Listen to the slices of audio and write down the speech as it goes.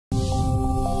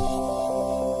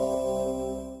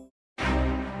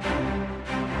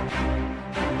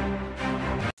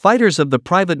Fighters of the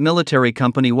private military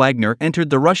company Wagner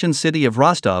entered the Russian city of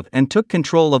Rostov and took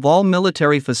control of all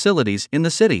military facilities in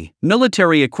the city.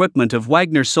 Military equipment of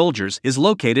Wagner soldiers is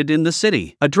located in the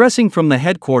city. Addressing from the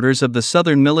headquarters of the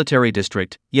Southern Military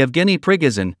District, Yevgeny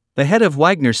Prigozhin, the head of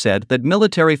Wagner, said that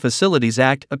military facilities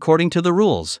act according to the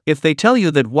rules. If they tell you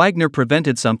that Wagner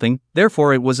prevented something,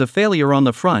 therefore it was a failure on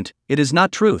the front, it is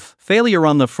not truth. Failure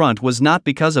on the front was not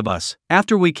because of us.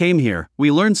 After we came here, we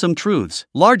learned some truths.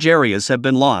 Large areas have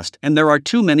been lost and there are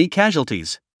too many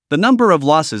casualties. The number of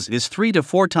losses is 3 to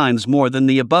 4 times more than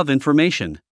the above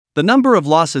information. The number of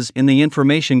losses in the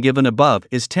information given above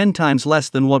is 10 times less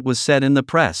than what was said in the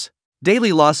press.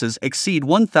 Daily losses exceed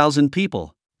 1,000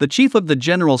 people. The chief of the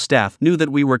general staff knew that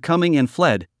we were coming and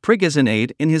fled, Prigozhin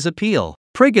aided in his appeal.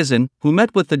 Prigozhin, who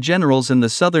met with the generals in the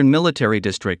Southern Military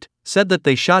District, said that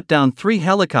they shot down 3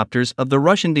 helicopters of the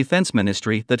Russian Defense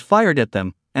Ministry that fired at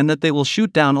them, and that they will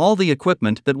shoot down all the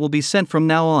equipment that will be sent from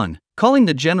now on. Calling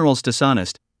the generals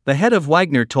dishonest, the head of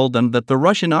Wagner told them that the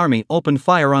Russian army opened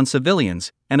fire on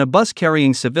civilians, and a bus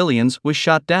carrying civilians was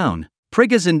shot down.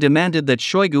 Prigozhin demanded that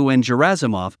Shoigu and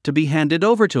Gerasimov to be handed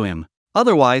over to him.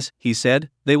 Otherwise, he said,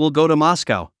 they will go to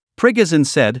Moscow. Prigozhin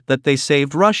said that they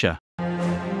saved Russia.